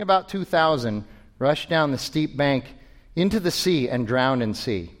about 2,000 rushed down the steep bank into the sea and drowned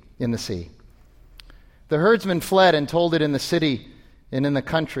in the sea. The herdsmen fled and told it in the city and in the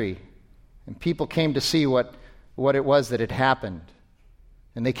country, and people came to see what it was that had happened.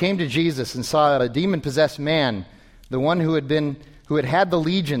 And they came to Jesus and saw a demon-possessed man, the one who had had the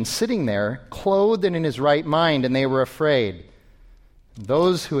legion, sitting there, clothed and in his right mind, and they were afraid.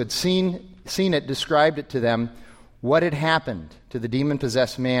 Those who had seen it described it to them, what had happened to the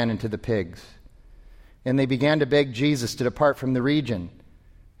demon-possessed man and to the pigs. And they began to beg Jesus to depart from the region.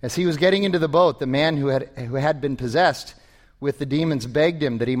 As he was getting into the boat, the man who had been possessed with the demons begged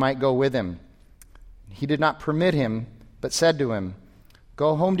him that he might go with him. He did not permit him, but said to him,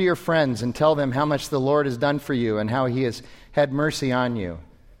 "Go home to your friends and tell them how much the Lord has done for you and how he has had mercy on you."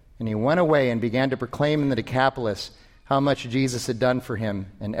 And he went away and began to proclaim in the Decapolis how much Jesus had done for him,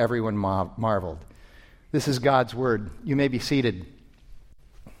 and everyone marveled. This is God's word. You may be seated.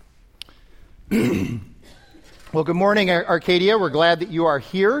 Well, good morning, Arcadia. We're glad that you are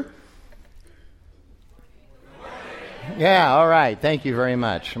here. Yeah, all right. Thank you very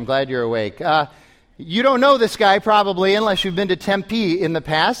much. I'm glad you're awake. You don't know this guy probably unless you've been to Tempe in the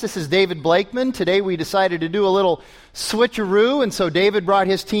past. This is David Blakeman. Today we decided to do a little switcheroo, and so David brought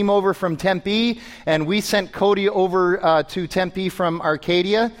his team over from Tempe, and we sent Cody over to Tempe from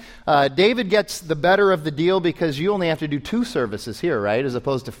Arcadia. David gets the better of the deal because you only have to do 2 services here, right, as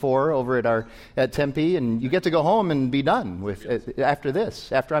opposed to 4 over at Tempe, and you get to go home and be done with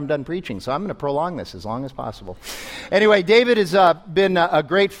after I'm done preaching. So I'm going to prolong this as long as possible. Anyway, David has been a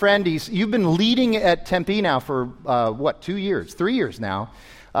great friend. You've been leading at Tempe now for 3 years now.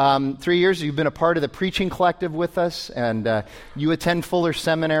 3 years, you've been a part of the preaching collective with us, and you attend Fuller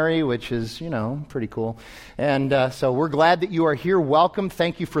Seminary, which is, pretty cool. And so we're glad that you are here. Welcome.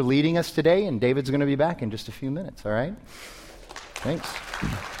 Thank you for leading us today, and David's going to be back in just a few minutes, all right? Thanks.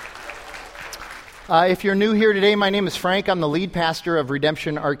 If you're new here today, my name is Frank. I'm the lead pastor of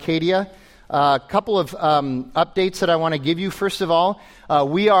Redemption Arcadia. A couple of updates that I want to give you. First of all,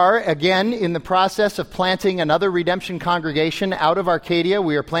 we are, again, in the process of planting another Redemption congregation out of Arcadia.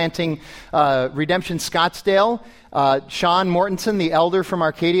 We are planting Redemption Scottsdale. Sean Mortensen, the elder from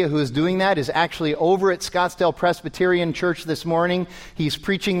Arcadia who is doing that, is actually over at Scottsdale Presbyterian Church this morning. He's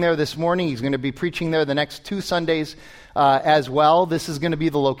preaching there this morning. He's going to be preaching there the next 2 Sundays as well. This is going to be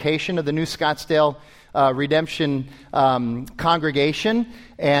the location of the new Scottsdale Redemption congregation.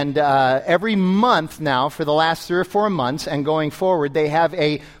 And every month now, for the last 3 or 4 months and going forward, they have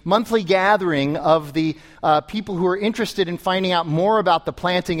a monthly gathering of the people who are interested in finding out more about the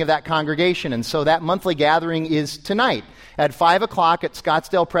planting of that congregation. And so that monthly gathering is tonight at 5 o'clock at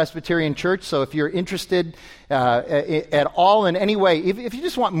Scottsdale Presbyterian Church. So if you're interested at all in any way, if you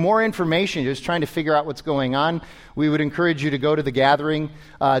just want more information, you're just trying to figure out what's going on, we would encourage you to go to the gathering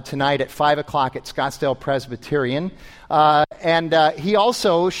tonight at 5 o'clock at Scottsdale Presbyterian.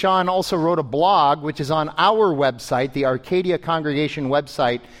 Sean also wrote a blog, which is on our website, the Arcadia Congregation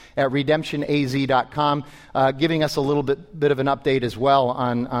website at redemptionaz.com, giving us a little bit of an update as well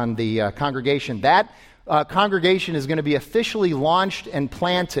on the congregation. That congregation is going to be officially launched and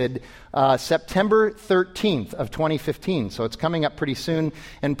planted September 13th of 2015. So it's coming up pretty soon,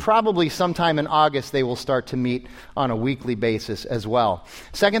 and probably sometime in August they will start to meet on a weekly basis as well.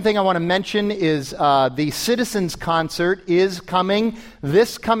 Second thing I want to mention is the Citizens Concert is coming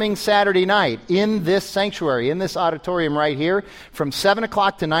this coming Saturday night in this sanctuary, in this auditorium right here, from 7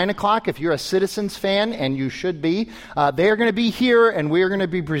 o'clock to 9 o'clock. If you're a Citizens fan, and you should be, they are going to be here, and we are going to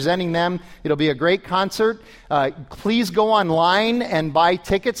be presenting them. It'll be a great concert. Please go online and buy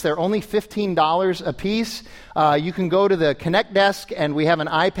tickets. They're only $15 a piece. You can go to the Connect desk, and we have an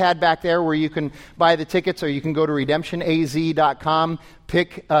iPad back there where you can buy the tickets, or you can go to redemptionaz.com,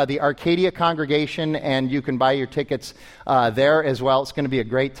 pick the Arcadia congregation, and you can buy your tickets there as well. It's going to be a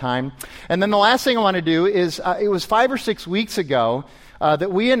great time. And then the last thing I want to do is, it was 5 or 6 weeks ago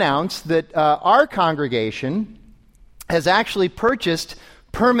that we announced that our congregation has actually purchased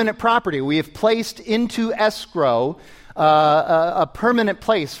permanent property. We have placed into escrow a permanent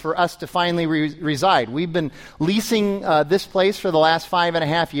place for us to finally reside. We've been leasing this place for the last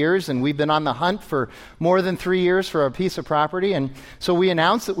 5.5 years, and we've been on the hunt for more than 3 years for a piece of property. And so we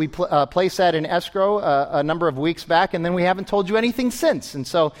announced that we placed that in escrow a number of weeks back, and then we haven't told you anything since. And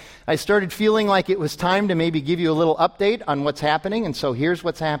so I started feeling like it was time to maybe give you a little update on what's happening. And so here's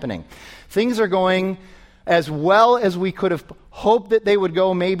what's happening. Things are going as well as we could have hoped that they would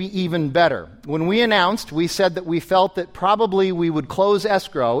go, maybe even better. When we announced, we said that we felt that probably we would close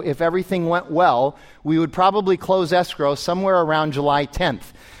escrow. If everything went well, we would probably close escrow somewhere around July 10th.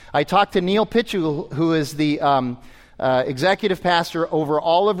 I talked to Neil Pitchu, who is the executive pastor over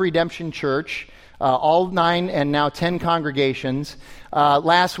all of Redemption Church, all 9 and now 10 congregations,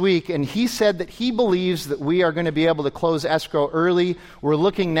 last week, and he said that he believes that we are going to be able to close escrow early. We're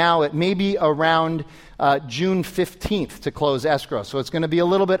looking now at maybe around June 15th to close escrow, so it's going to be a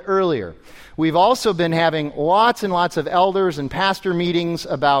little bit earlier. We've also been having lots and lots of elders and pastor meetings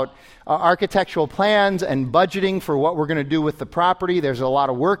about architectural plans and budgeting for what we're going to do with the property. There's a lot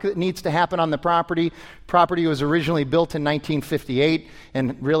of work that needs to happen on the property. Property was originally built in 1958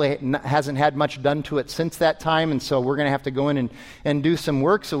 and really hasn't had much done to it since that time, and so we're going to have to go in and do some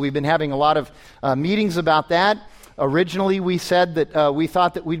work. So we've been having a lot of meetings about that. Originally, we said that we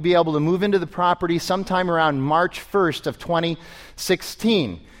thought that we'd be able to move into the property sometime around March 1st of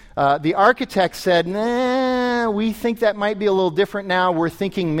 2016. The architect said, we think that might be a little different now. We're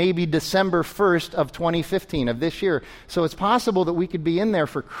thinking maybe December 1st of 2015 of this year. So it's possible that we could be in there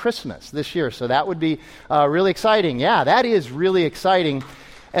for Christmas this year. So that would be really exciting. Yeah, that is really exciting.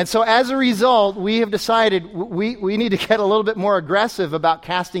 And so as a result, we have decided we need to get a little bit more aggressive about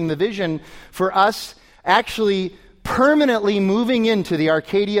casting the vision for us actually permanently moving into the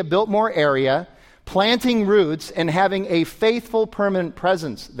Arcadia Biltmore area, planting roots, and having a faithful permanent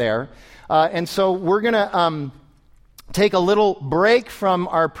presence there. And so we're going to take a little break from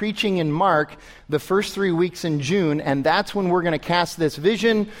our preaching in Mark the first 3 weeks in June, and that's when we're going to cast this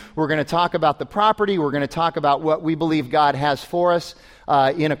vision. We're going to talk about the property. We're going to talk about what we believe God has for us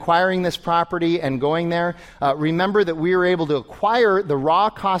in acquiring this property and going there. Remember that we were able to acquire the raw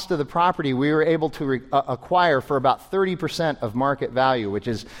cost of the property. We were able to acquire for about 30% of market value, which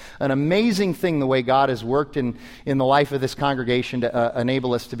is an amazing thing, the way God has worked in the life of this congregation to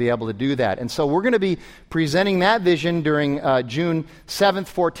enable us to be able to do that. And so we're going to be presenting that vision during June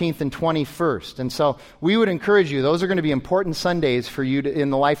 7th, 14th, and 21st. And so we would encourage you, those are going to be important Sundays for you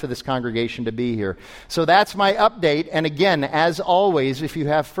in the life of this congregation to be here. So that's my update. And again, as always, if you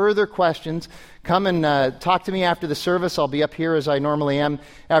have further questions, come and talk to me after the service. I'll be up here as I normally am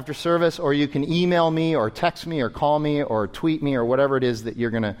after service, or you can email me or text me or call me or tweet me or whatever it is that you're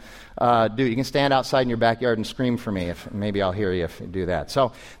going to do. You can stand outside in your backyard and scream for me. Maybe I'll hear you if you do that.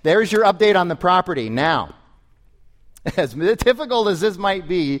 So there's your update on the property. Now, as difficult as this might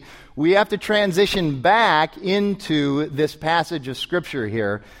be, we have to transition back into this passage of Scripture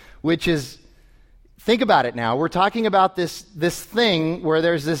here, which is, think about it now. We're talking about this thing where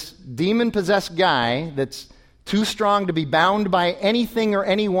there's this demon-possessed guy that's too strong to be bound by anything or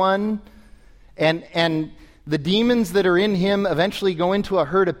anyone, and the demons that are in him eventually go into a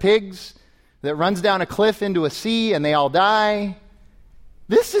herd of pigs that runs down a cliff into a sea, and they all die.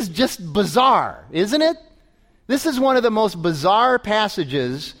 This is just bizarre, isn't it? This is one of the most bizarre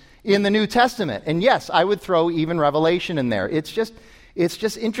passages in the New Testament. And yes, I would throw even Revelation in there. It's just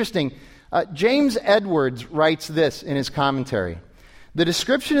interesting. James Edwards writes this in his commentary. The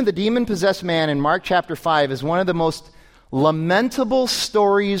description of the demon-possessed man in Mark chapter 5 is one of the most lamentable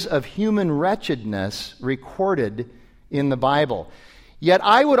stories of human wretchedness recorded in the Bible. Yet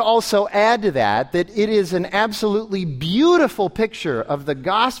I would also add to that it is an absolutely beautiful picture of the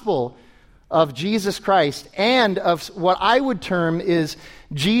gospel of Jesus Christ and of what I would term is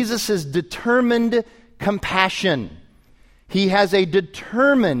Jesus' determined compassion. He has a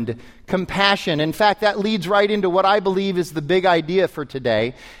determined compassion. In fact, that leads right into what I believe is the big idea for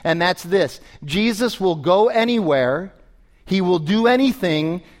today, and that's this. Jesus will go anywhere, he will do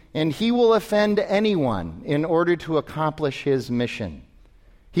anything, and he will offend anyone in order to accomplish his mission.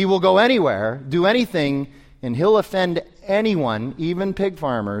 He will go anywhere, do anything, and he'll offend anyone, even pig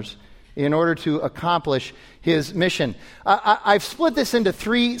farmers, in order to accomplish his mission. I've split this into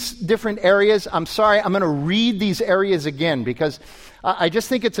 3 different areas. I'm sorry, I'm going to read these areas again because I just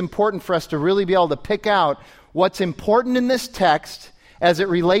think it's important for us to really be able to pick out what's important in this text as it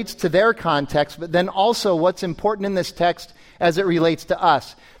relates to their context, but then also what's important in this text as it relates to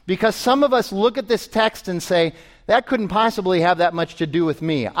us. Because some of us look at this text and say, that couldn't possibly have that much to do with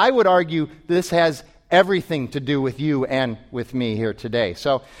me. I would argue this has everything to do with you and with me here today.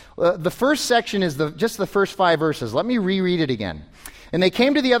 So the first section is just the first 5 verses. Let me reread it again. And they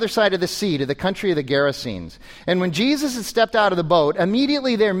came to the other side of the sea, to the country of the Gerasenes. And when Jesus had stepped out of the boat,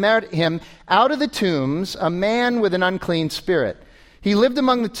 immediately there met him out of the tombs a man with an unclean spirit. He lived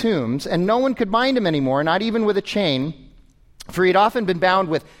among the tombs, and no one could bind him anymore, not even with a chain, for he had often been bound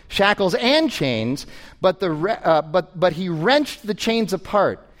with shackles and chains, but he wrenched the chains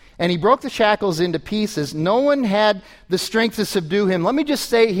apart. And he broke the shackles into pieces. No one had the strength to subdue him. Let me just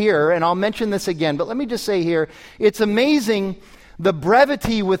say here, and I'll mention this again, but let me just say here, it's amazing the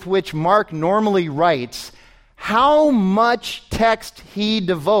brevity with which Mark normally writes, how much text he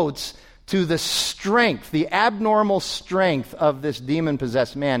devotes to the strength, the abnormal strength of this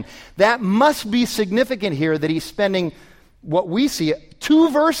demon-possessed man. That must be significant here, that he's spending what we see, 2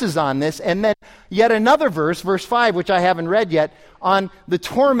 verses on this, and then yet another verse, verse 5, which I haven't read yet, on the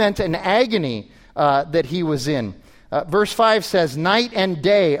torment and agony that he was in. Verse 5 says, "Night and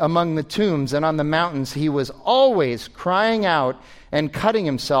day among the tombs and on the mountains he was always crying out and cutting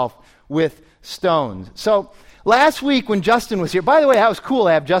himself with stones." So last week when Justin was here, by the way, that was cool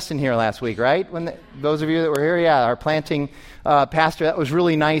to have Justin here last week, right? Those of you that were here, our planting pastor, that was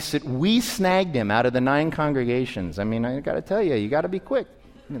really nice that we snagged him out of the 9 congregations. I mean, I got to tell you, you got to be quick.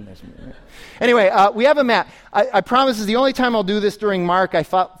 Anyway, we have a map. I promise this is the only time I'll do this during Mark. I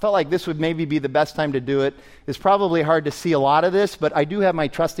felt like this would maybe be the best time to do it. It's probably hard to see a lot of this, but I do have my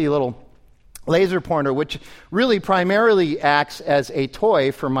trusty little laser pointer, which really primarily acts as a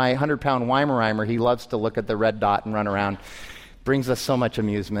toy for my 100-pound Weimaraner. He loves to look at the red dot and run around. Brings us so much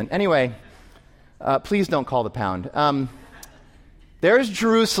amusement. Anyway, please don't call the pound. There's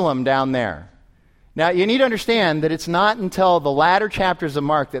Jerusalem down there. Now, you need to understand that it's not until the latter chapters of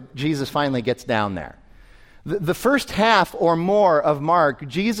Mark that Jesus finally gets down there. The first half or more of Mark,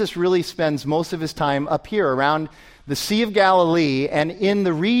 Jesus really spends most of his time up here around the Sea of Galilee and in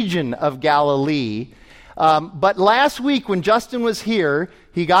the region of Galilee. But last week when Justin was here,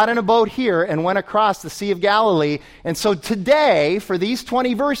 he got in a boat here and went across the Sea of Galilee. And so today, for these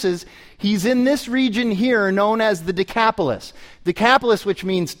 20 verses, he's in this region here known as the Decapolis. Decapolis, which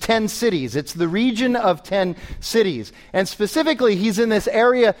means 10 cities. It's the region of 10 cities. And specifically, he's in this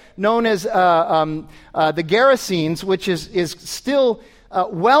area known as the Gerasenes, which is still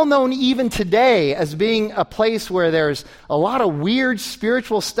well known even today as being a place where there's a lot of weird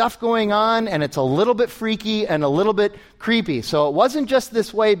spiritual stuff going on, and it's a little bit freaky and a little bit creepy. So it wasn't just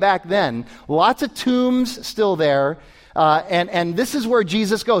this way back then. Lots of tombs still there. And this is where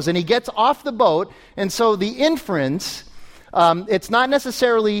Jesus goes. And he gets off the boat. And so the inference, it's not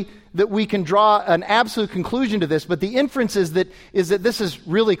necessarily that we can draw an absolute conclusion to this, but the inference is that this is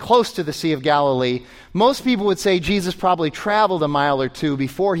really close to the Sea of Galilee. Most people would say Jesus probably traveled a mile or 2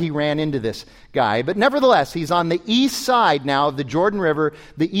 before he ran into this guy. But nevertheless, he's on the east side now of the Jordan River,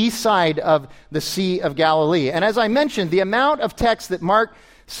 the east side of the Sea of Galilee. And as I mentioned, the amount of text that Mark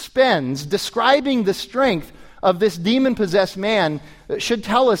spends describing the strength of this demon-possessed man should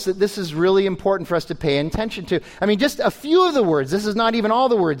tell us that this is really important for us to pay attention to. I mean, just a few of the words. This is not even all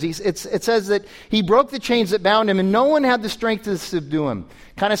the words. It says that he broke the chains that bound him, and no one had the strength to subdue him.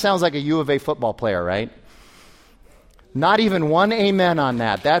 Kind of sounds like a U of A football player, right? Not even one amen on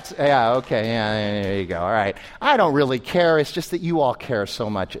that. Okay, there you go. All right. I don't really care. It's just that you all care so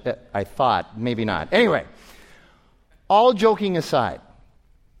much. I thought, maybe not. Anyway, all joking aside,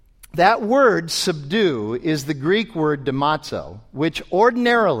 that word subdue is the Greek word demazo, which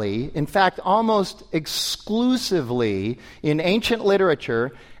ordinarily, in fact almost exclusively in ancient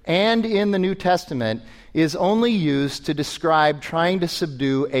literature and in the New Testament, is only used to describe trying to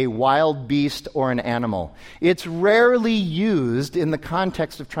subdue a wild beast or an animal. It's rarely used in the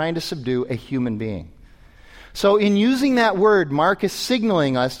context of trying to subdue a human being. So in using that word, Mark is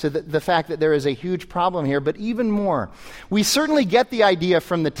signaling us to the fact that there is a huge problem here, but even more. We certainly get the idea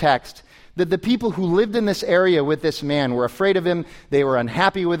from the text that the people who lived in this area with this man were afraid of him, they were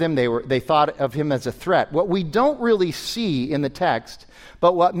unhappy with him, they thought of him as a threat. What we don't really see in the text,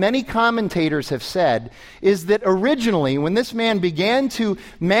 but what many commentators have said, is that originally, when this man began to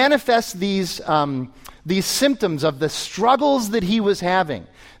manifest these symptoms of the struggles that he was having,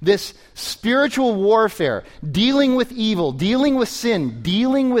 this spiritual warfare, dealing with evil, dealing with sin,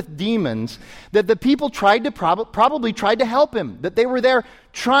 dealing with demons, that the people tried to probably tried to help him, that they were there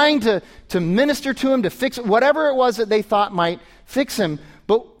trying to minister to him, to fix whatever it was that they thought might fix him.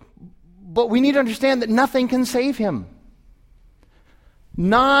 But we need to understand that nothing can save him.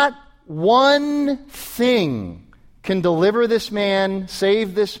 Not one thing can deliver this man,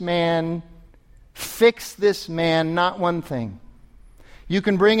 save this man, fix this man, not one thing. You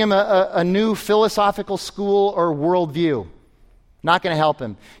can bring him a new philosophical school or worldview. Not going to help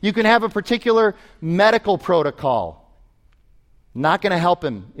him. You can have a particular medical protocol. Not going to help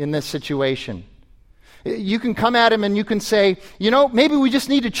him in this situation. You can come at him and you can say, maybe we just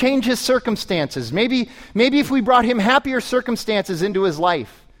need to change his circumstances. Maybe if we brought him happier circumstances into his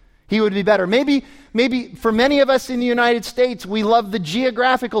life, he would be better. Maybe for many of us in the United States, we love the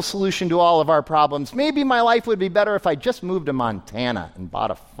geographical solution to all of our problems. Maybe my life would be better if I just moved to Montana and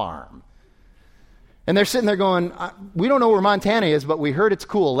bought a farm. And they're sitting there going, we don't know where Montana is, but we heard it's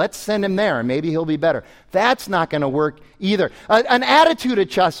cool. Let's send him there, and maybe he'll be better. That's not going to work either. An attitude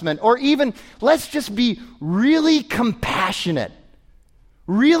adjustment, or even let's just be really compassionate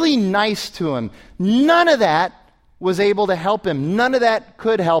really nice to him. None of that was able to help him. None of that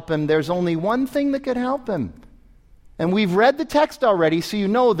could help him. There's only one thing that could help him. And we've read the text already, so you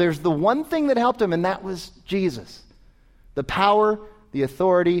know there's the one thing that helped him, and that was Jesus. The power, the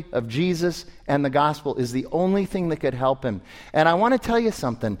authority of Jesus and the gospel is the only thing that could help him. And I want to tell you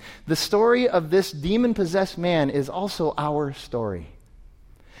something. The story of this demon-possessed man is also our story.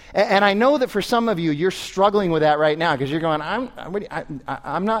 And I know that for some of you, you're struggling with that right now because you're going,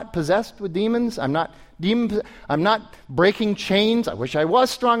 I'm not possessed with demons. I'm not breaking chains. I wish I was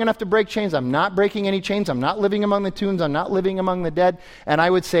strong enough to break chains. I'm not breaking any chains. I'm not living among the tombs. I'm not living among the dead. And I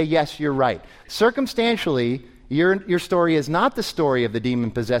would say, yes, you're right. Circumstantially, your story is not the story of the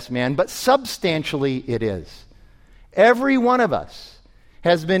demon-possessed man, but substantially it is. Every one of us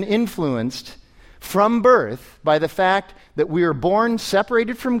has been influenced from birth by the fact that we are born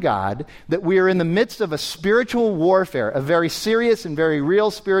separated from God, that we are in the midst of a spiritual warfare, a very serious and very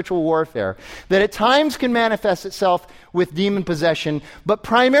real spiritual warfare, that at times can manifest itself with demon possession, but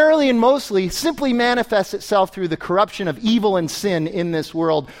primarily and mostly simply manifests itself through the corruption of evil and sin in this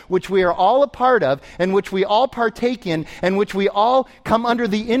world, which we are all a part of, and which we all partake in, and which we all come under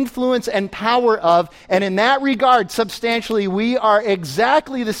the influence and power of. And in that regard, substantially, we are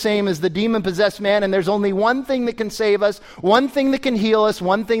exactly the same as the demon-possessed man, and there's only one thing that can save us, one thing that can heal us,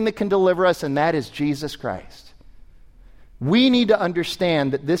 one thing that can deliver us, and that is Jesus Christ. We need to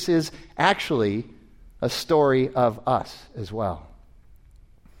understand that this is actually a story of us as well.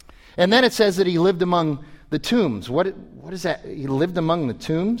 And then it says that he lived among the tombs. What is that? He lived among the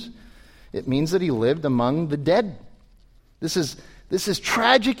tombs? It means that he lived among the dead. This is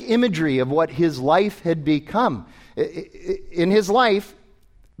tragic imagery of what his life had become. In his life,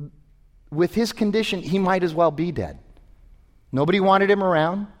 with his condition, he might as well be dead. Nobody wanted him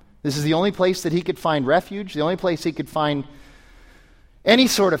around. This is the only place that he could find refuge, the only place he could find any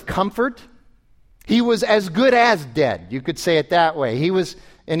sort of comfort. He was as good as dead, you could say it that way. He was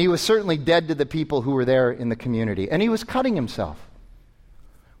certainly dead to the people who were there in the community. And he was cutting himself.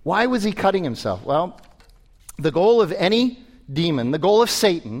 Why was he cutting himself? Well, the goal of any demon, the goal of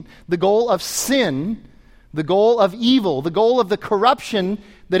Satan, the goal of sin, the goal of evil, the goal of the corruption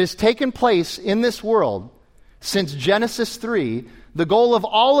that has taken place in this world since Genesis 3, the goal of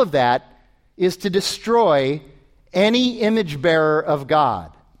all of that is to destroy any image bearer of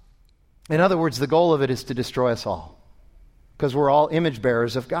God. In other words, the goal of it is to destroy us all. Because we're all image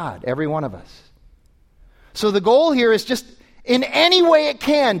bearers of God, every one of us. So the goal here is just in any way it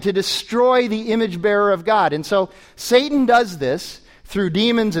can to destroy the image bearer of God. And so Satan does this through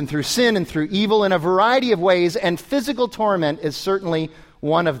demons and through sin and through evil in a variety of ways, and physical torment is certainly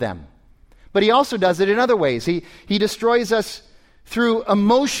one of them. But he also does it in other ways. He destroys us through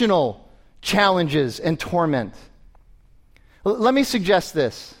emotional challenges and torment. Let me suggest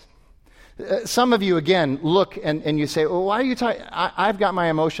this. Some of you, again, look and you say, well, why are you talking? I've got my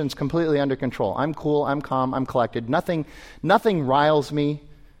emotions completely under control. I'm cool, I'm calm, I'm collected. Nothing riles me.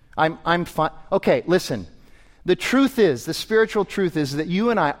 I'm fine. Okay, listen. The truth is, the spiritual truth is that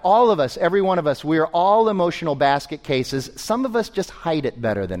you and I, all of us, every one of us, we are all emotional basket cases. Some of us just hide it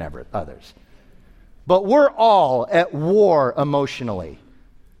better than others. But we're all at war emotionally.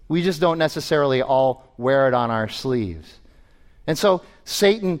 We just don't necessarily all wear it on our sleeves. And so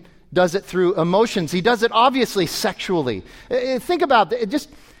Satan does it through emotions. He does it obviously sexually. Think about it.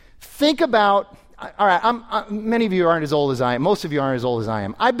 Just think about. All right, many of you aren't as old as I am. Most of you aren't as old as I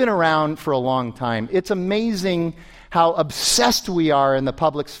am. I've been around for a long time. It's amazing how obsessed we are in the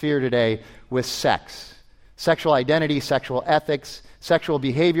public sphere today with sex, sexual identity, sexual ethics, sexual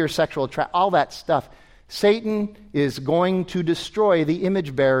behavior, all that stuff. Satan is going to destroy the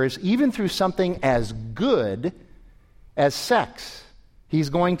image bearers even through something as good as sex. He's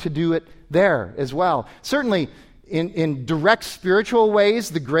going to do it there as well. Certainly, in direct spiritual ways,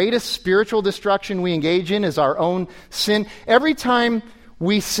 the greatest spiritual destruction we engage in is our own sin. Every time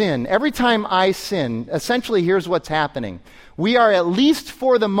we sin, every time I sin, essentially here's what's happening. We are, at least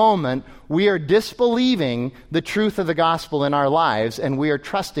for the moment, we are disbelieving the truth of the gospel in our lives, and we are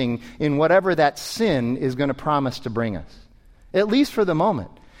trusting in whatever that sin is going to promise to bring us. At least for the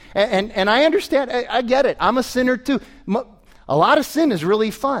moment. And I understand, I get it. I'm a sinner too. A lot of sin is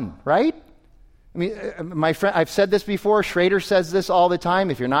really fun, right? I mean, my friend, I've said this before. Schrader says this all the time.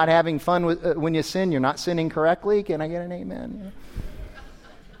 If you're not having fun when you sin, you're not sinning correctly. Can I get an amen? Yeah.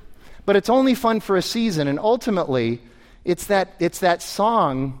 But it's only fun for a season, and ultimately, it's that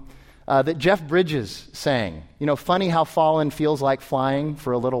song that Jeff Bridges sang. You know, funny how falling feels like flying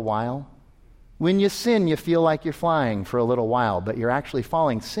for a little while. When you sin, you feel like you're flying for a little while, but you're actually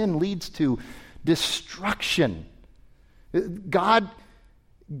falling. Sin leads to destruction. God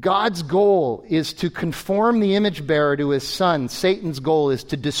God's goal is to conform the image bearer to his son. Satan's goal is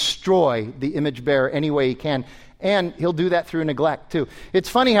to destroy the image bearer any way he can. And he'll do that through neglect, too. It's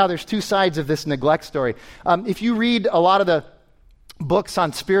funny how there's two sides of this neglect story. If you read a lot of the books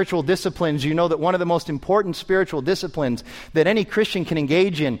on spiritual disciplines, you know that one of the most important spiritual disciplines that any Christian can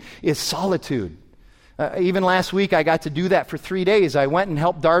engage in is solitude. Even last week, I got to do that for 3 days. I went and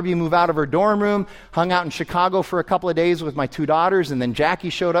helped Darby move out of her dorm room, hung out in Chicago for a couple of days with my 2 daughters, and then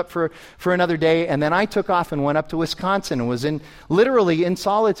Jackie showed up for another day, and then I took off and went up to Wisconsin and was literally in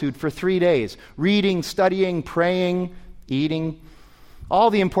solitude for 3 days, reading, studying, praying, eating,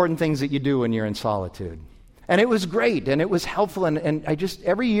 all the important things that you do when you're in solitude. And it was great, and it was helpful, and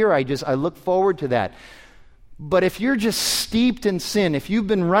every year I look forward to that. But if you're just steeped in sin, if you've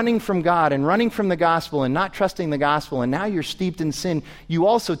been running from God and running from the gospel and not trusting the gospel, and now you're steeped in sin, you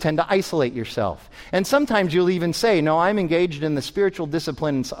also tend to isolate yourself. And sometimes you'll even say, no, I'm engaged in the spiritual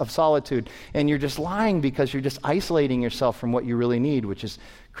disciplines of solitude, and you're just lying because you're just isolating yourself from what you really need, which is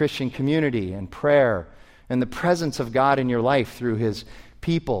Christian community and prayer and the presence of God in your life through his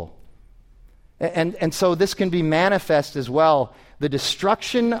people. And so this can be manifest as well. The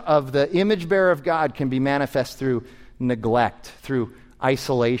destruction of the image bearer of God can be manifest through neglect, through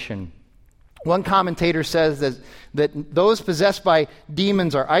isolation. One commentator says that those possessed by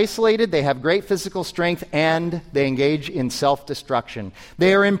demons are isolated, they have great physical strength, and they engage in self-destruction.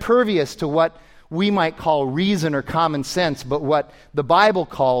 They are impervious to what we might call reason or common sense, but what the Bible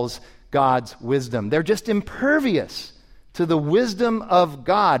calls God's wisdom. They're just impervious to the wisdom of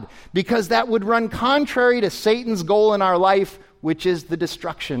God, because that would run contrary to Satan's goal in our life, which is the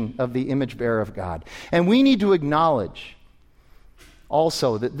destruction of the image bearer of God. And we need to acknowledge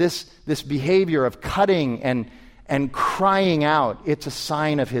also that this behavior of cutting and crying out, it's a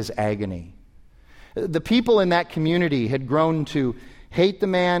sign of his agony. The people in that community had grown to hate the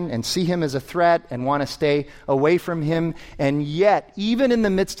man and see him as a threat and want to stay away from him. And yet, even in the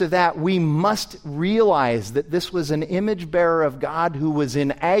midst of that, we must realize that this was an image bearer of God who was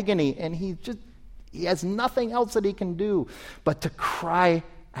in agony, and he has nothing else that he can do but to cry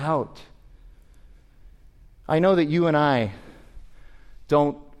out. I know that you and I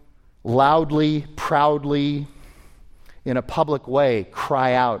don't loudly, proudly, in a public way,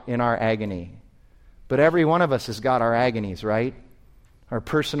 cry out in our agony. But every one of us has got our agonies, right? Our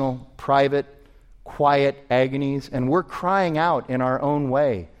personal, private, quiet agonies, and we're crying out in our own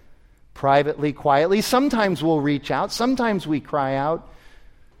way, privately, quietly. Sometimes we'll reach out, sometimes we cry out,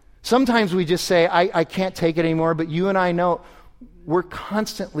 sometimes we just say, I can't take it anymore, but you and I know we're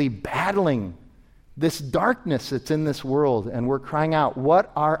constantly battling this darkness that's in this world, and we're crying out. What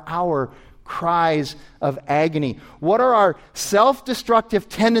are our cries of agony? What are our self-destructive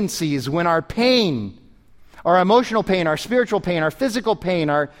tendencies when our pain, our emotional pain, our spiritual pain, our physical pain,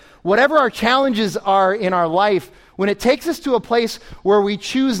 whatever our challenges are in our life, when it takes us to a place where we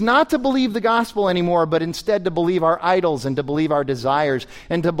choose not to believe the gospel anymore, but instead to believe our idols and to believe our desires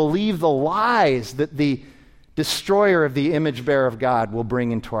and to believe the lies that the destroyer of the image bearer of God will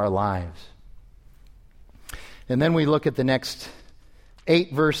bring into our lives. And then we look at the next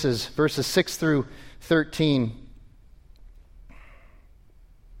 8 verses 6 through 13.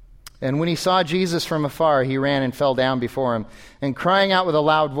 And when he saw Jesus from afar, he ran and fell down before him. And crying out with a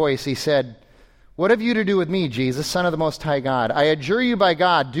loud voice, he said, "What have you to do with me, Jesus, Son of the Most High God? I adjure you by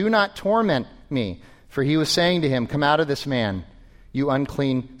God, do not torment me." For he was saying to him, "Come out of this man, you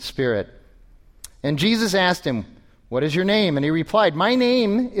unclean spirit." And Jesus asked him, "What is your name?" And he replied, "My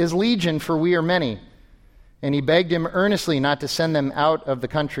name is Legion, for we are many." And he begged him earnestly not to send them out of the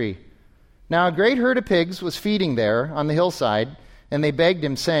country. Now a great herd of pigs was feeding there on the hillside, and they begged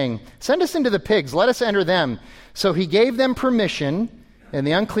him, saying, "Send us into the pigs, let us enter them." So he gave them permission, and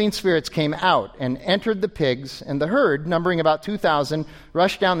the unclean spirits came out and entered the pigs, and the herd, numbering about 2,000,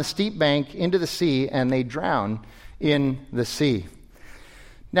 rushed down the steep bank into the sea, and they drowned in the sea.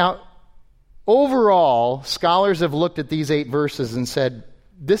 Now, overall, scholars have looked at these 8 verses and said,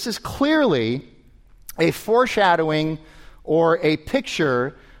 this is clearly a foreshadowing or a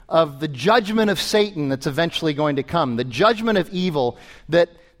picture of the judgment of Satan that's eventually going to come, the judgment of evil, that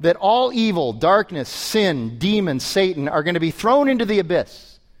all evil, darkness, sin, demons, Satan are going to be thrown into the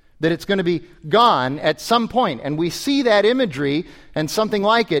abyss, that it's going to be gone at some point. And we see that imagery and something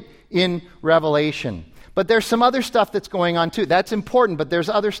like it in Revelation. But there's some other stuff that's going on too. That's important, but there's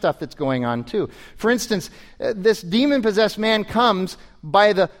other stuff that's going on too. For instance, this demon-possessed man comes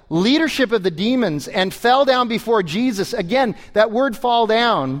by the leadership of the demons and fell down before Jesus. Again, that word "fall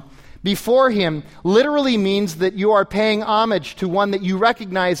down" before him literally means that you are paying homage to one that you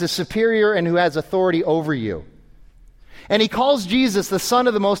recognize as superior and who has authority over you. And he calls Jesus the Son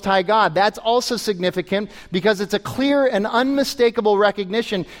of the Most High God. That's also significant because it's a clear and unmistakable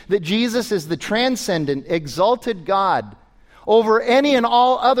recognition that Jesus is the transcendent, exalted God over any and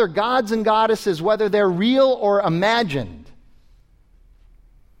all other gods and goddesses, whether they're real or imagined.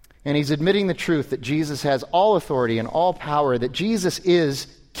 And he's admitting the truth that Jesus has all authority and all power, that Jesus is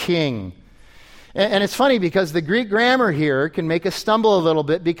King. And it's funny because the Greek grammar here can make us stumble a little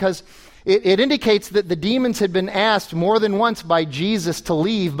bit because it indicates that the demons had been asked more than once by Jesus to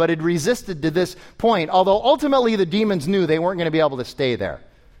leave, but had resisted to this point, although ultimately the demons knew they weren't going to be able to stay there.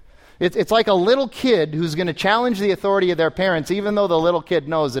 It's like a little kid who's going to challenge the authority of their parents, even though the little kid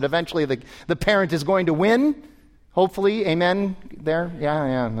knows that eventually the parent is going to win. Hopefully, amen there?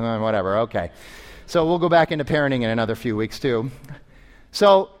 Yeah, whatever, okay. So we'll go back into parenting in another few weeks too.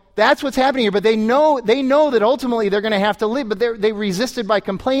 So that's what's happening here, but they know that ultimately they're going to have to live, but they resisted by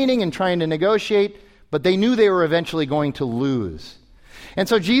complaining and trying to negotiate, but they knew they were eventually going to lose. And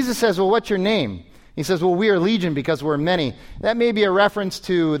so Jesus says, well, what's your name? He says, well, we are legion because we're many. That may be a reference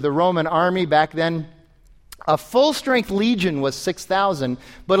to the Roman army back then. A full-strength legion was 6,000,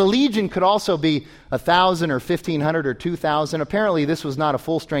 but a legion could also be 1,000 or 1,500 or 2,000. Apparently, this was not a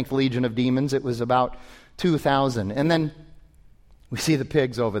full-strength legion of demons. It was about 2,000. And then we see the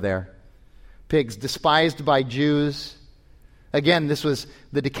pigs over there. Pigs, despised by Jews. Again, this was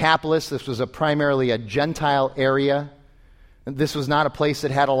the Decapolis. This was primarily a Gentile area. This was not a place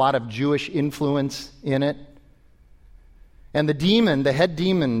that had a lot of Jewish influence in it. And the head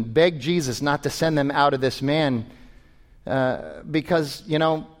demon, begged Jesus not to send them out of this man because,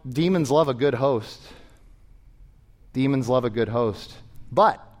 demons love a good host. Demons love a good host.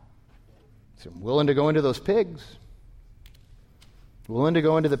 But, they're willing to go into those pigs. Willing to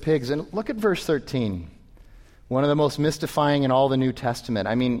go into the pigs. And look at verse 13. One of the most mystifying in all the New Testament.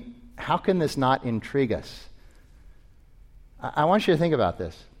 I mean, how can this not intrigue us? I want you to think about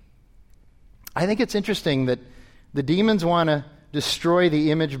this. I think it's interesting that the demons want to destroy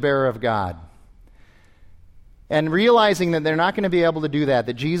the image bearer of God. And realizing that they're not going to be able to do that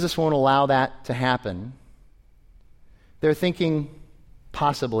Jesus won't allow that to happen, they're thinking,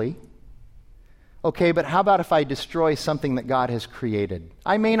 possibly, okay, but how about if I destroy something that God has created?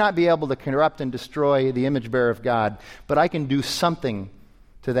 I may not be able to corrupt and destroy the image bearer of God, but I can do something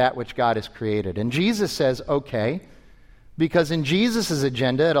to that which God has created. And Jesus says, okay, because in Jesus'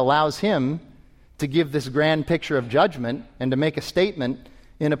 agenda, it allows him to give this grand picture of judgment and to make a statement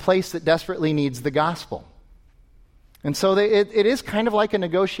in a place that desperately needs the gospel. And so it is kind of like a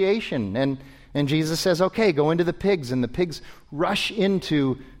negotiation. And Jesus says, okay, go into the pigs. And the pigs rush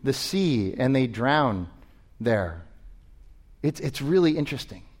into the sea and they drown there. It's really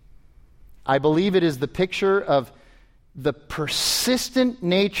interesting. I believe it is the picture of the persistent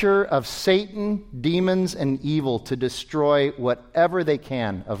nature of Satan, demons, and evil to destroy whatever they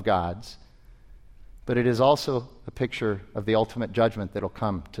can of God's. But it is also a picture of the ultimate judgment that will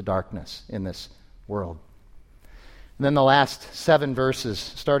come to darkness in this world. And then the last 7 verses,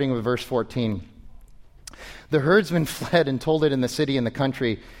 starting with verse 14. The herdsmen fled and told it in the city and the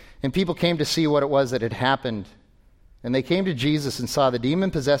country, and people came to see what it was that had happened. And they came to Jesus and saw the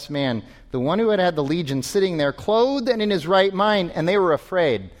demon-possessed man, the one who had the legion, sitting there, clothed and in his right mind, and they were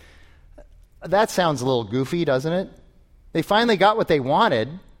afraid. That sounds a little goofy, doesn't it? They finally got what they wanted.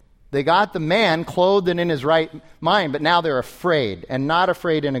 They got the man clothed and in his right mind, but now they're afraid, and not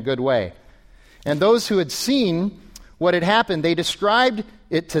afraid in a good way. And those who had seen what had happened, they described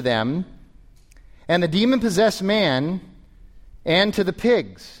it to them, and the demon-possessed man, and to the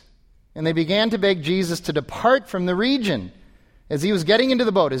pigs. And they began to beg Jesus to depart from the region. As he was getting into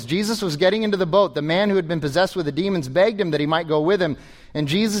the boat, as Jesus was getting into the boat, the man who had been possessed with the demons begged him that he might go with him. And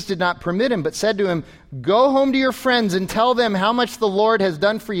Jesus did not permit him, but said to him, "Go home to your friends and tell them how much the Lord has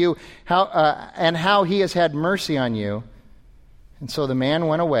done for you and how he has had mercy on you." And so the man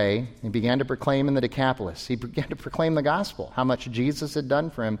went away and began to proclaim in the Decapolis. He began to proclaim the gospel, how much Jesus had done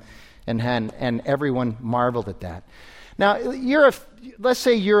for him, and everyone marveled at that. Now, let's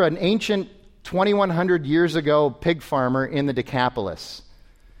say you're an ancient 2,100 years ago pig farmer in the Decapolis,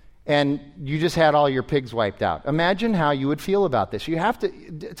 and you just had all your pigs wiped out. Imagine how you would feel about this. You have to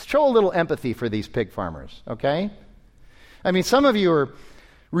show a little empathy for these pig farmers, okay? I mean, some of you are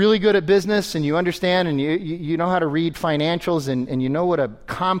really good at business, and you understand, and you know how to read financials, and you know what a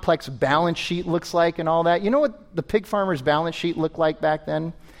complex balance sheet looks like and all that. You know what the pig farmer's balance sheet looked like back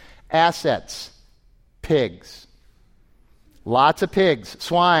then? Assets, pigs. Lots of pigs,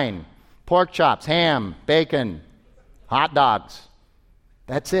 swine, pork chops, ham, bacon, hot dogs.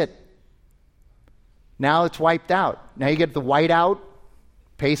 That's it. Now it's wiped out. Now you get the white out,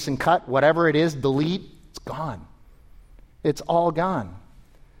 paste and cut, whatever it is, delete, it's gone. It's all gone.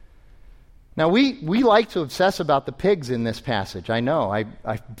 Now, we like to obsess about the pigs in this passage. I know.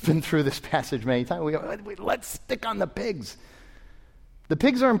 I've been through this passage many times. We go, let's stick on the pigs. The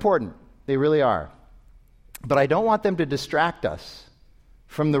pigs are important. They really are. But I don't want them to distract us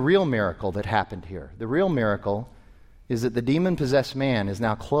from the real miracle that happened here. The real miracle is that the demon-possessed man is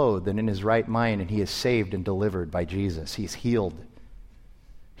now clothed and in his right mind, and he is saved and delivered by Jesus. He's healed.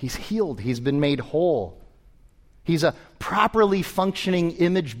 He's healed. He's been made whole. He's a properly functioning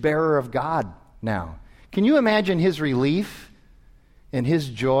image bearer of God now. Can you imagine his relief and his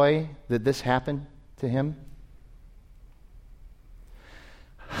joy that this happened to him?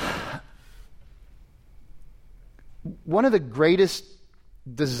 One of the greatest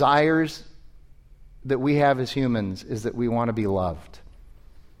desires that we have as humans is that we want to be loved.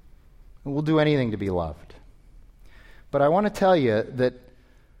 And we'll do anything to be loved. But I want to tell you that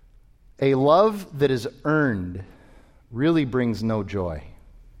a love that is earned really brings no joy.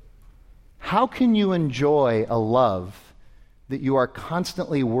 How can you enjoy a love that you are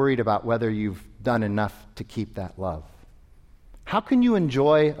constantly worried about whether you've done enough to keep that love? How can you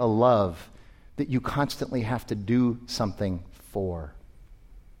enjoy a love that you constantly have to do something for?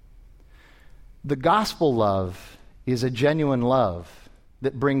 The gospel love is a genuine love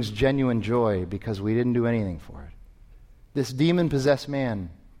that brings genuine joy because we didn't do anything for it. This demon-possessed man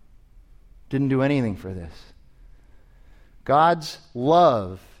didn't do anything for this. God's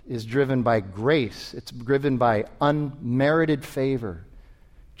love is driven by grace. It's driven by unmerited favor.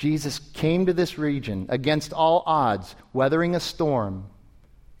 Jesus came to this region against all odds, weathering a storm,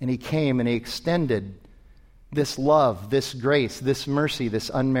 and he came and he extended this love, this grace, this mercy, this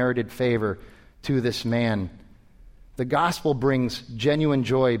unmerited favor to this man. The gospel brings genuine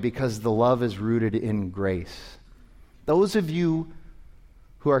joy because the love is rooted in grace. Those of you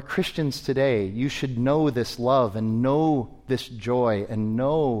who are Christians today, you should know this love and know this joy and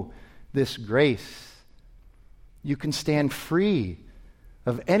know this grace. You can stand free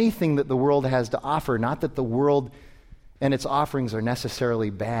of anything that the world has to offer. Not that the world and its offerings are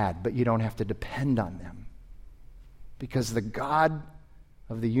necessarily bad, but you don't have to depend on them. Because the God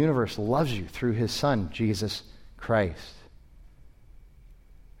of the universe loves you through his Son, Jesus Christ.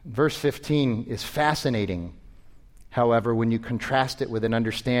 Verse 15 is fascinating, however, when you contrast it with an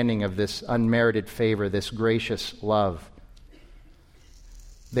understanding of this unmerited favor, this gracious love.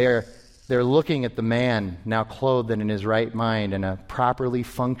 They're looking at the man now clothed and in his right mind and a properly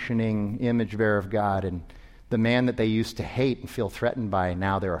functioning image bearer of God, and the man that they used to hate and feel threatened by,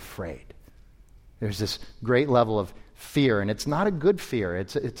 now they're afraid. There's this great level of fear, and it's not a good fear.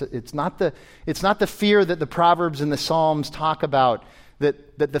 It's not the fear that the Proverbs and the Psalms talk about,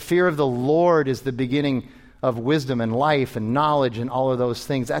 that the fear of the Lord is the beginning of wisdom and life and knowledge and all of those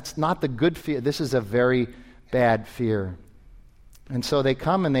things. That's not the good fear. This is a very bad fear. And so they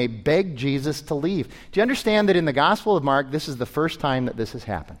come and they beg Jesus to leave. Do you understand that in the Gospel of Mark, this is the first time that this has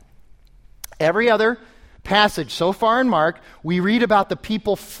happened? Every other passage so far in Mark, we read about the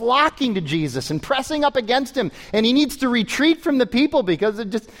people flocking to Jesus and pressing up against him, and he needs to retreat from the people because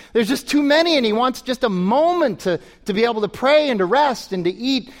there's just too many, and he wants just a moment to be able to pray and to rest and to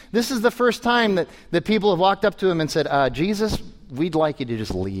eat. This is the first time that people have walked up to him and said, Jesus, we'd like you to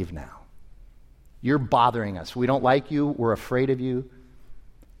just leave now. You're bothering us. We don't like you. We're afraid of you.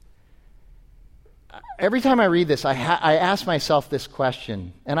 Every time I read this, I ask myself this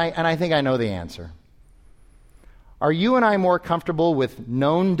question, and I think I know the answer. Are you and I more comfortable with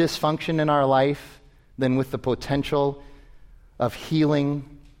known dysfunction in our life than with the potential of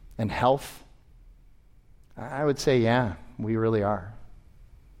healing and health? I would say, yeah, we really are.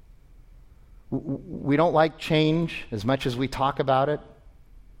 We don't like change as much as we talk about it.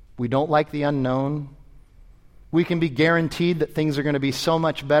 We don't like the unknown. We can be guaranteed that things are going to be so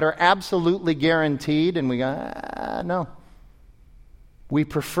much better, absolutely guaranteed, and we go, no. We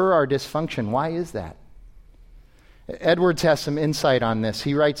prefer our dysfunction. Why is that? Edwards has some insight on this.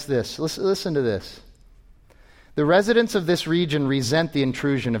 He writes this. Listen to this. The residents of this region resent the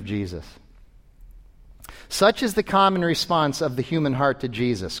intrusion of Jesus. Such is the common response of the human heart to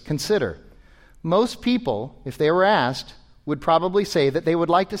Jesus. Consider, most people, if they were asked, would probably say that they would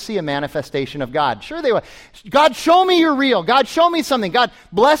like to see a manifestation of God. Sure they would. God, show me you're real. God, show me something. God,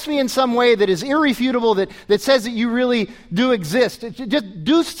 bless me in some way that is irrefutable, that says that you really do exist. Just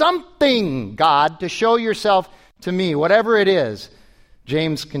do something, God, to show yourself to me, whatever it is.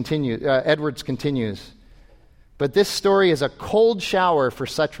 Edwards continues. But this story is a cold shower for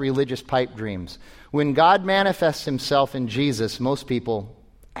such religious pipe dreams. When God manifests himself in Jesus, most people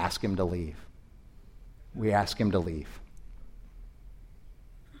ask him to leave. We ask him to leave.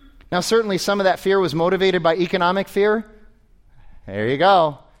 Now, certainly some of that fear was motivated by economic fear. There you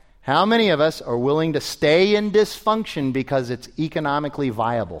go. How many of us are willing to stay in dysfunction because it's economically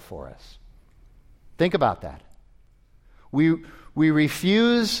viable for us? Think about that. We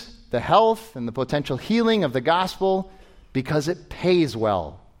refuse the health and the potential healing of the gospel because it pays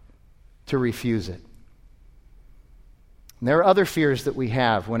well to refuse it. And there are other fears that we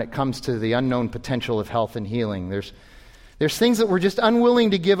have when it comes to the unknown potential of health and healing. There's things that we're just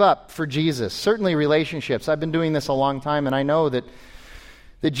unwilling to give up for Jesus. Certainly relationships. I've been doing this a long time, and I know that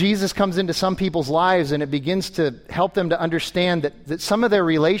Jesus comes into some people's lives and it begins to help them to understand that some of their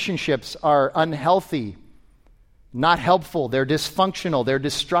relationships are unhealthy, not helpful, they're dysfunctional, they're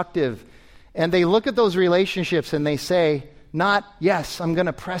destructive. And they look at those relationships and they say, not, yes, I'm going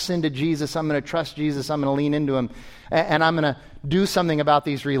to press into Jesus, I'm going to trust Jesus, I'm going to lean into Him, and I'm going to do something about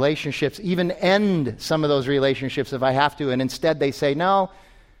these relationships, even end some of those relationships if I have to. And instead they say, no,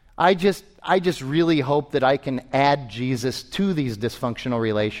 I just really hope that I can add Jesus to these dysfunctional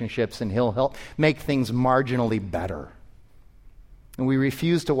relationships and He'll help make things marginally better. And we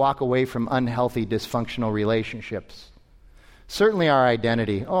refuse to walk away from unhealthy, dysfunctional relationships. Certainly our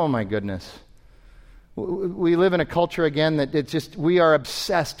identity. Oh my goodness. We live in a culture, again, that we are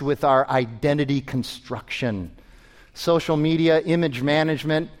obsessed with our identity construction. Social media, image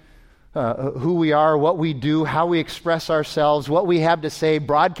management, who we are, what we do, how we express ourselves, what we have to say,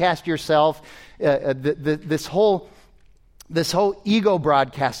 broadcast yourself, this whole ego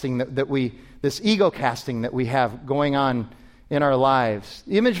broadcasting this ego casting that we have going on in our lives.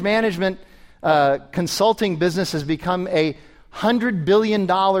 Image management consulting business has become a $100 billion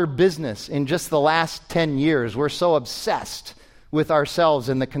business in just the last 10 years. We're so obsessed with ourselves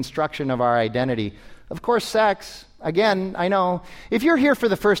and the construction of our identity. Of course, sex. Again, I know, if you're here for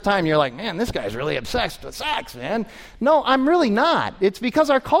the first time, you're like, man, this guy's really obsessed with sex, man. No, I'm really not. It's because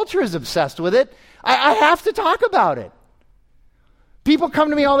our culture is obsessed with it. I have to talk about it. People come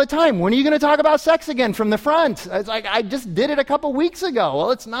to me all the time, when are you going to talk about sex again from the front? It's like, I just did it a couple weeks ago.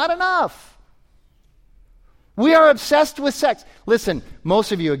 Well, it's not enough. We are obsessed with sex. Listen,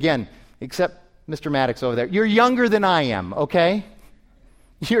 most of you, again, except Mr. Maddox over there, you're younger than I am, okay?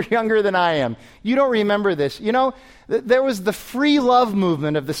 You're younger than I am. You don't remember this. You know, there was the free love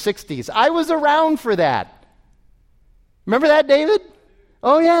movement of the 60s. I was around for that. Remember that, David?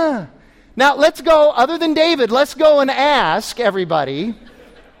 Oh, yeah. Now, let's go, other than David, let's go and ask everybody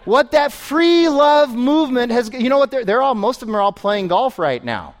what that free love movement has, you know what, most of them are all playing golf right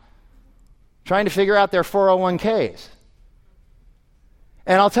now, trying to figure out their 401ks.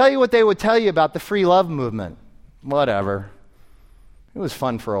 And I'll tell you what they would tell you about the free love movement. Whatever. It was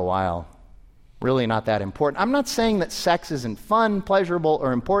fun for a while. Really not that important. I'm not saying that sex isn't fun, pleasurable,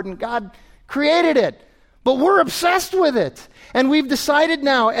 or important. God created it. But we're obsessed with it. And we've decided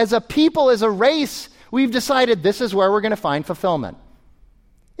now, as a people, as a race, we've decided this is where we're going to find fulfillment.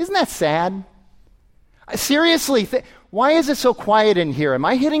 Isn't that sad? Seriously, why is it so quiet in here? Am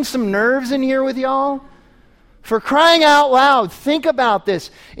I hitting some nerves in here with y'all? For crying out loud, think about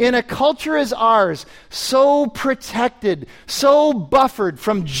this. In a culture as ours, so protected, so buffered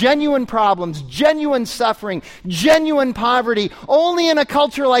from genuine problems, genuine suffering, genuine poverty, only in a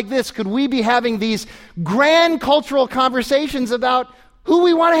culture like this could we be having these grand cultural conversations about who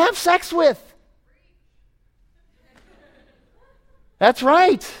we want to have sex with. That's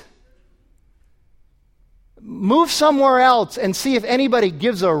right. Move somewhere else and see if anybody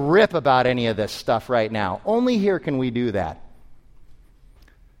gives a rip about any of this stuff right now. Only here can we do that.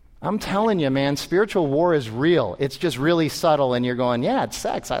 I'm telling you, man, spiritual war is real. It's just really subtle, and you're going, yeah, it's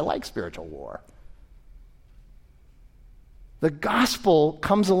sex. I like spiritual war. The gospel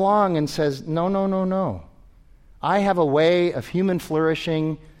comes along and says, no, no, no, no. I have a way of human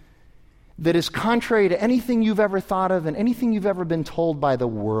flourishing that is contrary to anything you've ever thought of and anything you've ever been told by the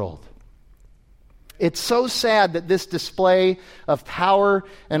world. It's so sad that this display of power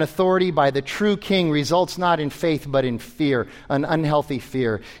and authority by the true king results not in faith but in fear, an unhealthy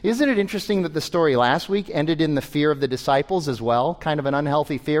fear. Isn't it interesting that the story last week ended in the fear of the disciples as well, kind of an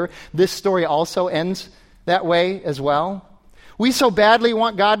unhealthy fear? This story also ends that way as well. We so badly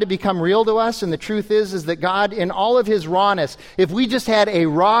want God to become real to us, and the truth is that God, in all of His rawness, if we just had a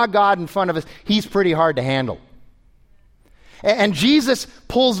raw God in front of us, He's pretty hard to handle. And Jesus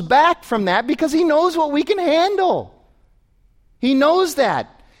pulls back from that because He knows what we can handle. He knows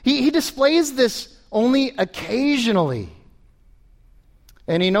that. He displays this only occasionally.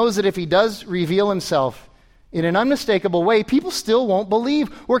 And He knows that if He does reveal Himself, in an unmistakable way, people still won't believe.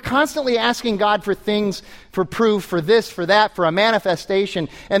 We're constantly asking God for things, for proof, for this, for that, for a manifestation.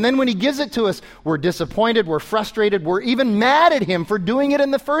 And then when he gives it to us, we're disappointed, we're frustrated, we're even mad at him for doing it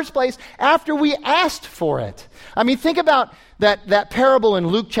in the first place after we asked for it. I mean, think about that parable in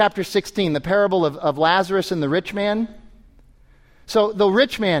Luke chapter 16, the parable of Lazarus and the rich man. So the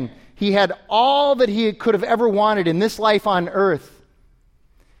rich man, he had all that he could have ever wanted in this life on earth.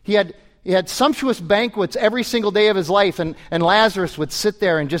 He had sumptuous banquets every single day of his life, and Lazarus would sit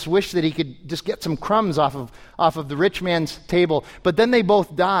there and just wish that he could just get some crumbs off of the rich man's table. But then they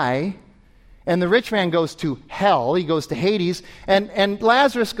both die, and the rich man goes to hell, he goes to Hades, and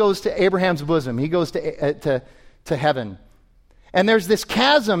Lazarus goes to Abraham's bosom, he goes to heaven. And there's this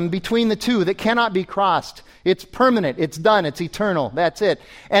chasm between the two that cannot be crossed. It's permanent, it's done, it's eternal, that's it.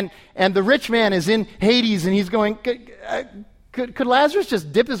 And the rich man is in Hades, and he's going, Could Lazarus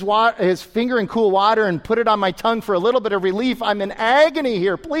just dip his finger in cool water and put it on my tongue for a little bit of relief? I'm in agony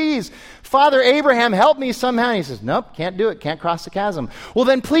here. Please, Father Abraham, help me somehow. And he says, nope, can't do it. Can't cross the chasm. Well,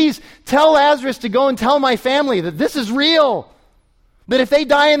 then please tell Lazarus to go and tell my family that this is real. That if they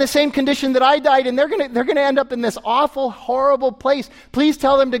die in the same condition that I died in, they're going to end up in this awful, horrible place. Please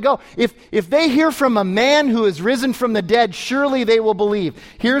tell them to go. If they hear from a man who is risen from the dead, surely they will believe.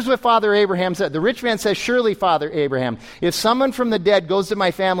 Here's what Father Abraham said. The rich man says, surely, Father Abraham, if someone from the dead goes to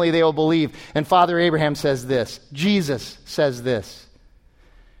my family, they will believe. And Father Abraham says this. Jesus says this.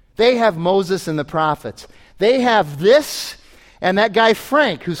 They have Moses and the prophets. They have this and that guy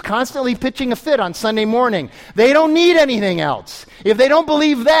Frank, who's constantly pitching a fit on Sunday morning. They don't need anything else. If they don't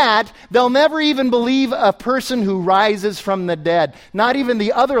believe that, they'll never even believe a person who rises from the dead. Not even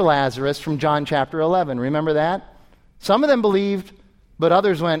the other Lazarus from John chapter 11. Remember that? Some of them believed, but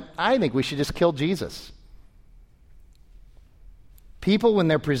others went, I think we should just kill Jesus. People, when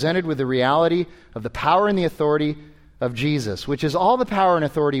they're presented with the reality of the power and the authority of Jesus, which is all the power and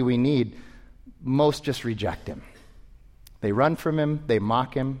authority we need, most just reject him. They run from him, they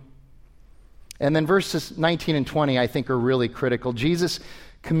mock him. And then verses 19 and 20, I think, are really critical. Jesus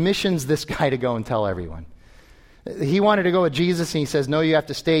commissions this guy to go and tell everyone. He wanted to go with Jesus, and he says, no, you have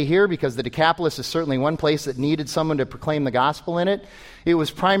to stay here because the Decapolis is certainly one place that needed someone to proclaim the gospel in it. It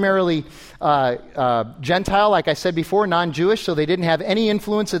was primarily Gentile, like I said before, non-Jewish, so they didn't have any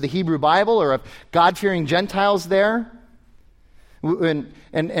influence of the Hebrew Bible or of God-fearing Gentiles there. And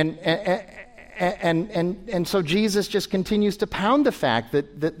so Jesus just continues to pound the fact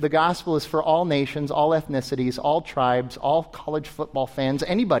that the gospel is for all nations, all ethnicities, all tribes, all college football fans.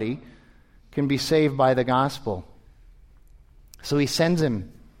 Anybody can be saved by the gospel. So he sends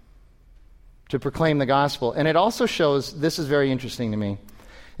him to proclaim the gospel. And it also shows, this is very interesting to me,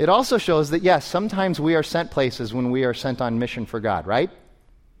 it also shows that, yes, sometimes we are sent places when we are sent on mission for God, right?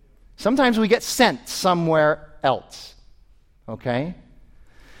 Sometimes we get sent somewhere else, okay?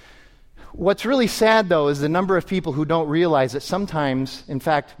 What's really sad, though, is the number of people who don't realize that sometimes, in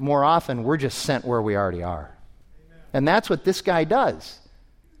fact, more often, we're just sent where we already are. Amen. And that's what this guy does.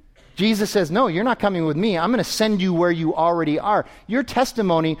 Jesus says, no, you're not coming with me. I'm going to send you where you already are. Your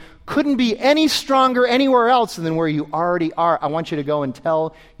testimony couldn't be any stronger anywhere else than where you already are. I want you to go and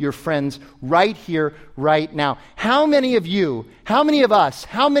tell your friends right here, right now. How many of you, how many of us,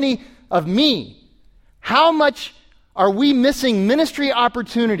 how many of me, how much are we missing ministry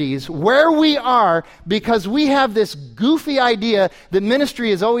opportunities where we are because we have this goofy idea that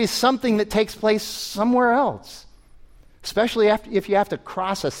ministry is always something that takes place somewhere else, especially if you have to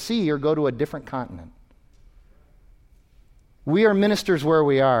cross a sea or go to a different continent? We are ministers where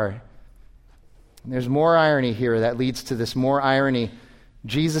we are. And there's more irony here that leads to this more irony.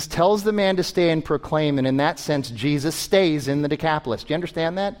 Jesus tells the man to stay and proclaim, and in that sense, Jesus stays in the Decapolis. Do you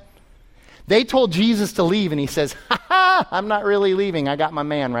understand that? They told Jesus to leave, and he says, I'm not really leaving. I got my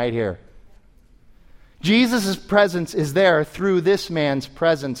man right here. Jesus' presence is there through this man's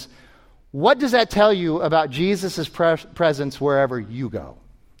presence. What does that tell you about Jesus' presence wherever you go?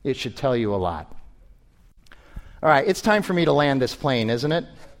 It should tell you a lot. All right, it's time for me to land this plane, isn't it?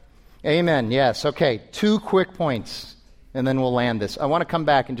 Amen, yes. Okay, 2 quick points, and then we'll land this. I want to come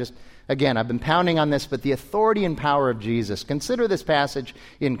back and just, again, I've been pounding on this, but the authority and power of Jesus. Consider this passage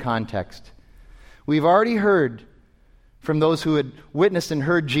in context. We've already heard from those who had witnessed and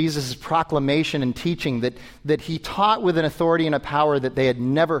heard Jesus' proclamation and teaching that he taught with an authority and a power that they had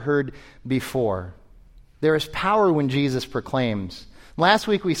never heard before. There is power when Jesus proclaims. Last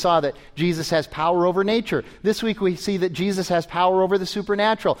week we saw that Jesus has power over nature. This week we see that Jesus has power over the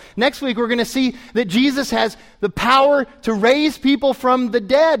supernatural. Next week we're going to see that Jesus has the power to raise people from the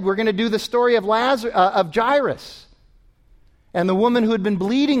dead. We're going to do the story of Jairus and the woman who had been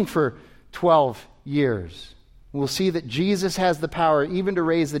bleeding for 12 years. We'll see that Jesus has the power even to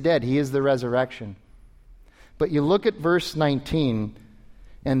raise the dead. He is the resurrection. But you look at verse 19,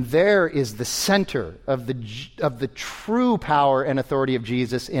 and there is the center of the true power and authority of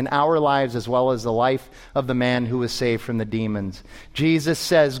Jesus in our lives as well as the life of the man who was saved from the demons. Jesus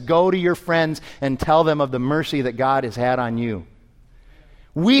says, go to your friends and tell them of the mercy that God has had on you.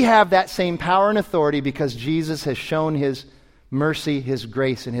 We have that same power and authority because Jesus has shown his mercy, his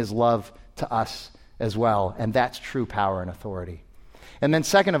grace, and his love to us as well. And that's true power and authority. And then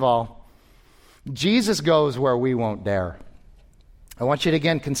second of all, Jesus goes where we won't dare. I want you to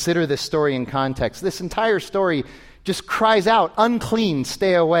again consider this story in context. This entire story just cries out, unclean,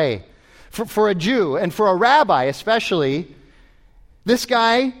 stay away. For a Jew and for a rabbi especially, this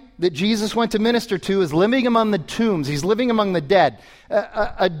guy that Jesus went to minister to is living among the tombs. He's living among the dead.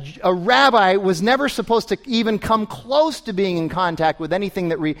 A rabbi was never supposed to even come close to being in contact with anything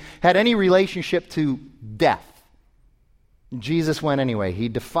that had any relationship to death. Jesus went anyway. He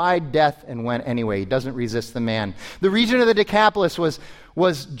defied death and went anyway. He doesn't resist the man. The region of the Decapolis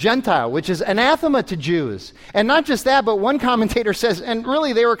was Gentile, which is anathema to Jews. And not just that, but one commentator says, and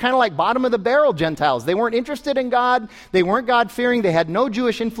really they were kind of like bottom of the barrel Gentiles. They weren't interested in God. They weren't God-fearing. They had no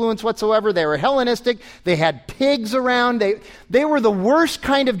Jewish influence whatsoever. They were Hellenistic. They had pigs around. They were the worst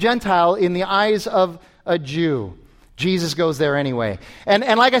kind of Gentile in the eyes of a Jew. Jesus goes there anyway. And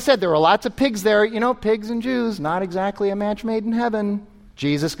like I said, there were lots of pigs there. You know, pigs and Jews, not exactly a match made in heaven.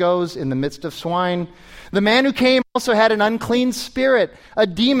 Jesus goes in the midst of swine. The man who came also had an unclean spirit, a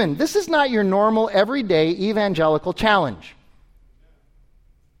demon. This is not your normal, everyday evangelical challenge.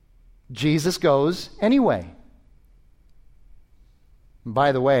 Jesus goes anyway. And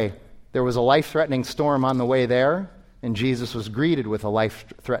by the way, there was a life-threatening storm on the way there, and Jesus was greeted with a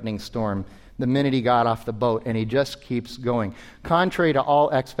life-threatening storm the minute he got off the boat, and he just keeps going. Contrary to all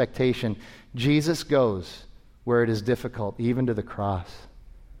expectation, Jesus goes where it is difficult, even to the cross.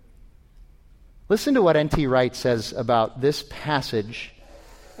 Listen to what N.T. Wright says about this passage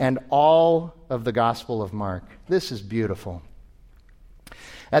and all of the Gospel of Mark. This is beautiful.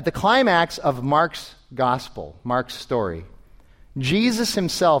 At the climax of Mark's Gospel, Mark's story, Jesus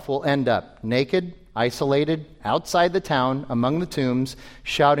himself will end up naked, isolated, outside the town, among the tombs,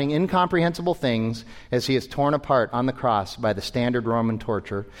 shouting incomprehensible things as he is torn apart on the cross by the standard Roman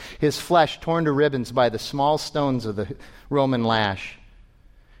torture, his flesh torn to ribbons by the small stones of the Roman lash.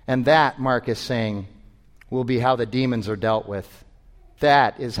 And that, Mark is saying, will be how the demons are dealt with.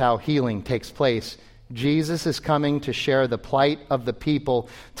 That is how healing takes place. Jesus is coming to share the plight of the people,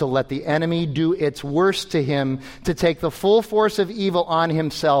 to let the enemy do its worst to him, to take the full force of evil on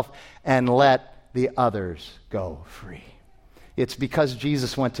himself and let the others go free. It's because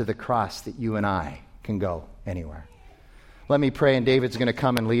Jesus went to the cross that you and I can go anywhere. Let me pray, and David's going to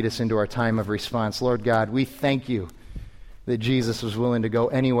come and lead us into our time of response. Lord God, we thank you that Jesus was willing to go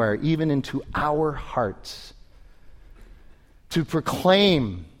anywhere, even into our hearts, to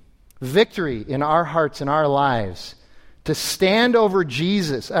proclaim victory in our hearts and our lives, to stand over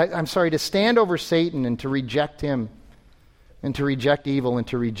to stand over Satan and to reject him, and to reject evil and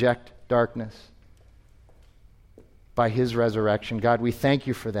to reject darkness by his resurrection. God, we thank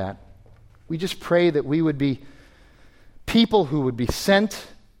you for that. We just pray that we would be people who would be sent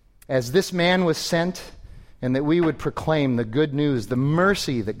as this man was sent, and that we would proclaim the good news, the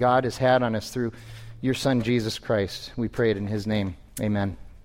mercy that God has had on us through your Son, Jesus Christ. We pray it in his name. Amen.